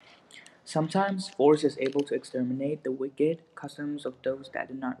Sometimes force is able to exterminate the wicked customs of those that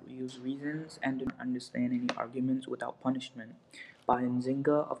do not use reasons and do not understand any arguments without punishment. By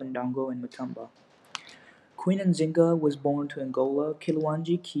Nzinga of Ndongo and Mutumba. Queen Nzinga was born to Angola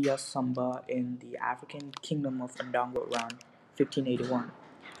Kiluanji Kia Samba in the African kingdom of Ndongo around 1581,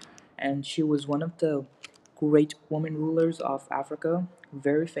 and she was one of the great women rulers of Africa,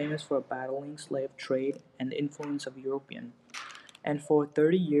 very famous for battling slave trade and the influence of European. And for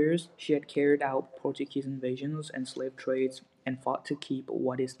 30 years, she had carried out Portuguese invasions and slave trades and fought to keep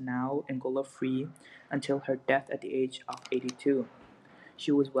what is now Angola free until her death at the age of 82.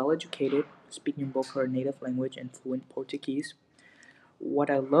 She was well educated, speaking both her native language and fluent Portuguese.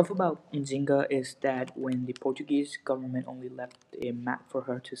 What I love about Nzinga is that when the Portuguese government only left a map for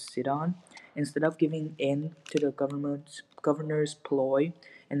her to sit on, instead of giving in to the governor's ploy,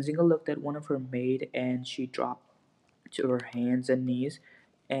 Nzinga looked at one of her maid and she dropped to her hands and knees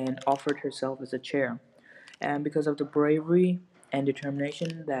and offered herself as a chair. And because of the bravery and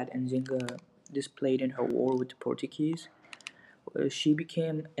determination that Nzinga displayed in her war with the Portuguese, she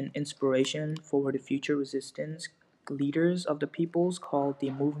became an inspiration for the future resistance leaders of the peoples called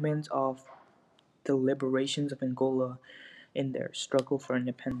the Movement of the Liberations of Angola in their struggle for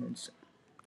independence.